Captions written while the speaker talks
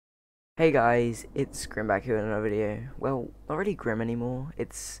Hey guys, it's Grim back here in another video. Well, not really Grim anymore.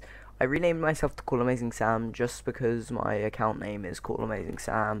 I renamed myself to Cool Amazing Sam just because my account name is Cool Amazing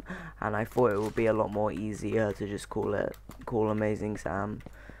Sam, and I thought it would be a lot more easier to just call it Cool Amazing Sam.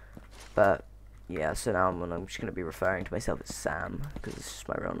 But yeah, so now I'm just gonna be referring to myself as Sam because it's just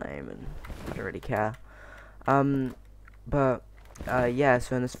my real name, and I don't really care. Yeah,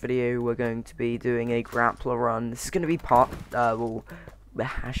 so in this video we're going to be doing a Grappler Run. This is gonna be the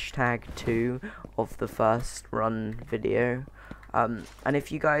hashtag 2 of the first run video, and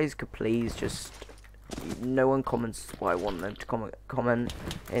if you guys could please just, no one comments what I want them to comment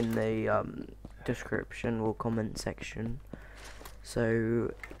in the description or comment section.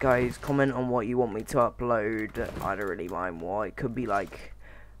 So guys, comment on what you want me to upload. I don't really mind what. It could be like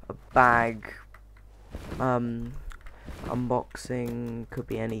a bag unboxing, could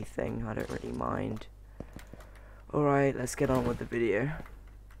be anything, I don't really mind. Alright, let's get on with the video.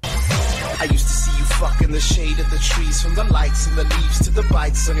 I used to see you fuck in the shade of the trees, from the lights and the leaves to the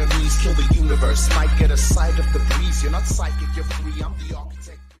bites on your knees. Kill the universe, might get a sight of the breeze. You're not psychic, you're free, I'm the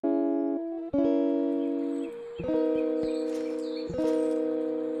architect.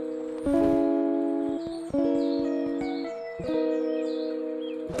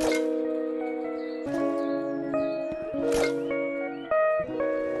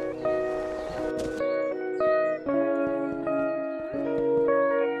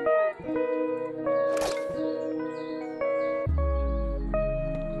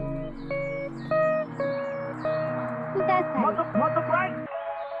 Mother right.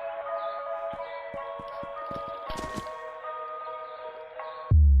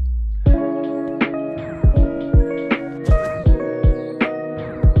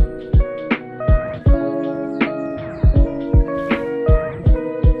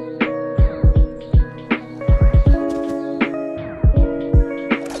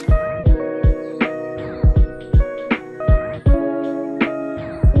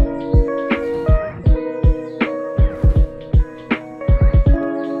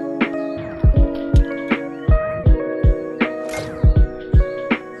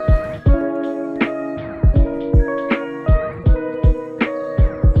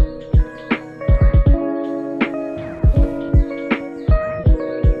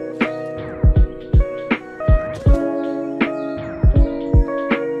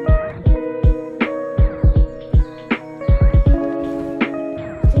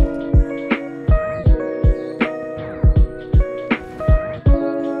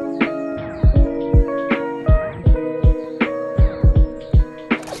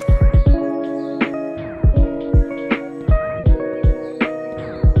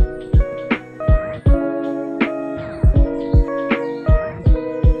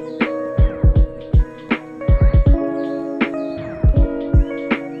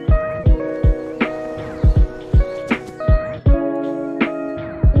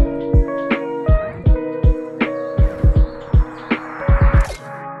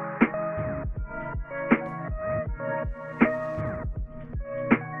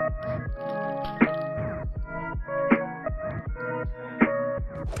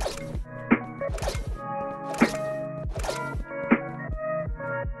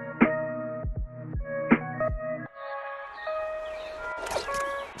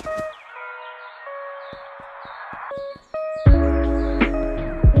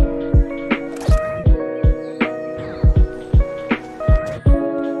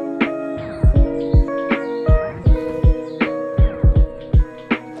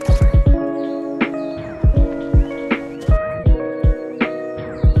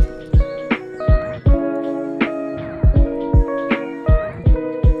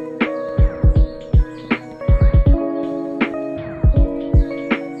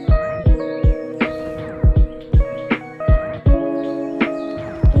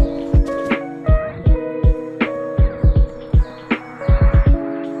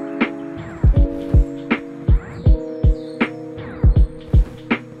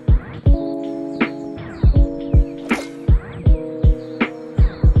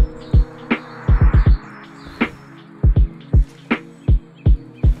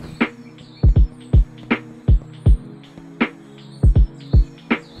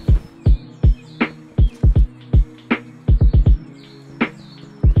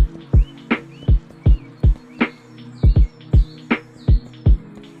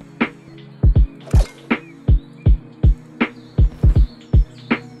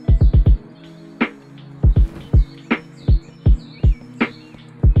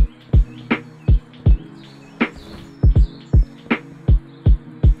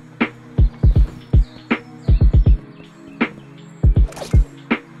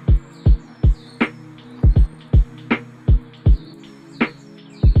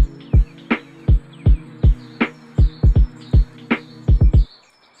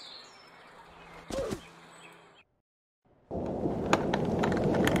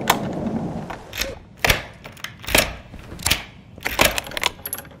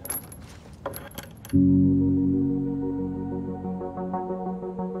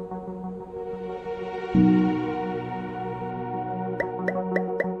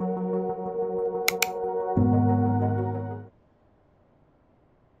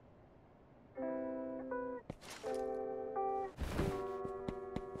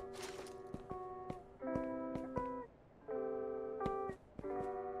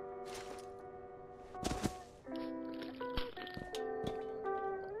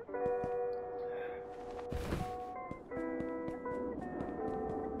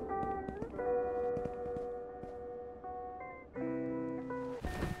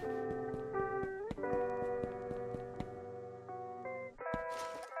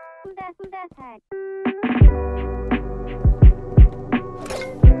 ください。